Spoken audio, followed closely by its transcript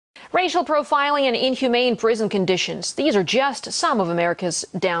Racial profiling and inhumane prison conditions. These are just some of America's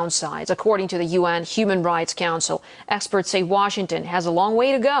downsides. According to the UN Human Rights Council, experts say Washington has a long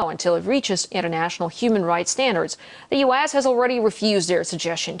way to go until it reaches international human rights standards. The U.S. has already refused their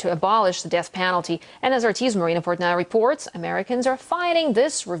suggestion to abolish the death penalty. And as RT's Marina Portnoy reports, Americans are finding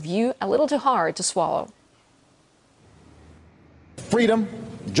this review a little too hard to swallow. Freedom,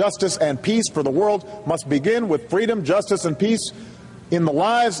 justice, and peace for the world must begin with freedom, justice, and peace in the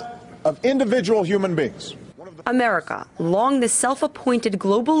lives of individual human beings. America, long the self-appointed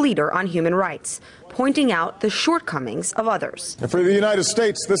global leader on human rights, pointing out the shortcomings of others. And for the United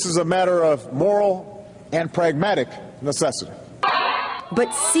States, this is a matter of moral and pragmatic necessity.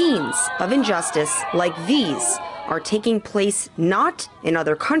 But scenes of injustice like these are taking place not in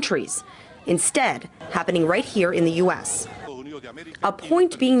other countries, instead happening right here in the U.S. A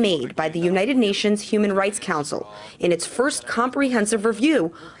point being made by the United Nations Human Rights Council in its first comprehensive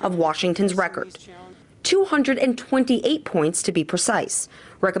review of Washington's record. 228 points to be precise,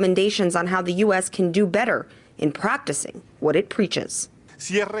 recommendations on how the U.S. can do better in practicing what it preaches.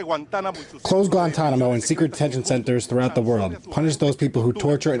 Close Guantanamo and secret detention centers throughout the world. Punish those people who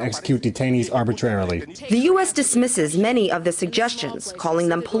torture and execute detainees arbitrarily. The U.S. dismisses many of the suggestions, calling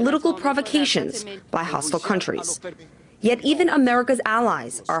them political provocations by hostile countries. Yet even America's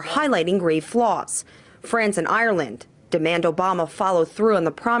allies are highlighting grave flaws. France and Ireland demand Obama follow through on the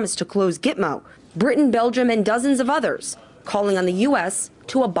promise to close Gitmo. Britain, Belgium, and dozens of others calling on the U.S.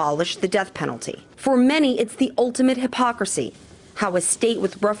 to abolish the death penalty. For many, it's the ultimate hypocrisy. How a state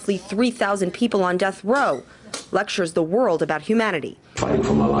with roughly 3,000 people on death row lectures the world about humanity. Fighting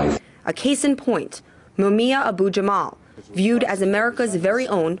for my life. A case in point, Mumia Abu-Jamal, viewed as America's very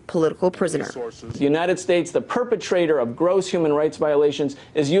own political prisoner. The United States, the perpetrator of gross human rights violations,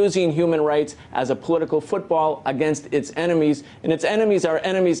 is using human rights as a political football against its enemies. And its enemies are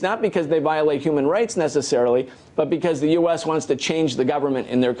enemies not because they violate human rights necessarily, but because the U.S. wants to change the government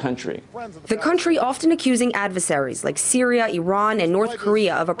in their country. The country often accusing adversaries like Syria, Iran, and North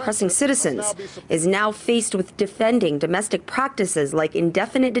Korea of oppressing citizens is now faced with defending domestic practices like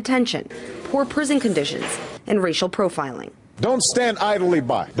indefinite detention, poor prison conditions, and racial profiling. Don't stand idly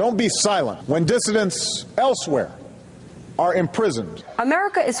by. Don't be silent when dissidents elsewhere are imprisoned.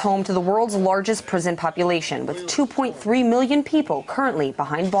 America is home to the world's largest prison population, with 2.3 million people currently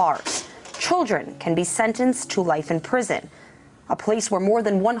behind bars. Children can be sentenced to life in prison, a place where more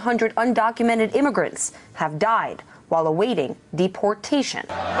than 100 undocumented immigrants have died while awaiting deportation.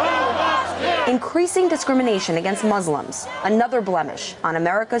 Increasing discrimination against Muslims, another blemish on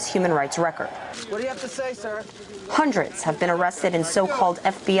America's human rights record. What do you have to say, sir? Hundreds have been arrested in so-called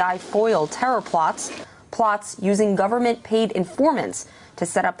FBI foil terror plots using government-paid informants to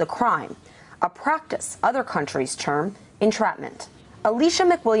set up the crime, a practice other countries term entrapment. Alicia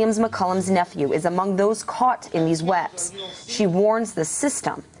McWilliams-McCullum's nephew is among those caught in these webs. She warns the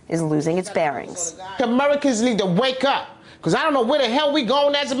system is losing its bearings. Americans need to wake up, because I don't know where the hell we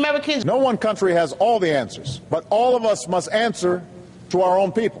going as Americans. No one country has all the answers, but all of us must answer to our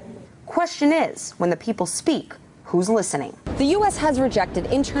own people. Question is, when the people speak, who's listening? The U.S. has rejected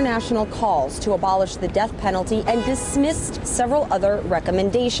international calls to abolish the death penalty and dismissed several other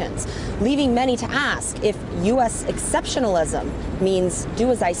recommendations, leaving many to ask if U.S. exceptionalism means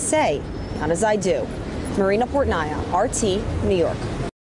do as I say, not as I do. Marina Portnoy, RT, New York.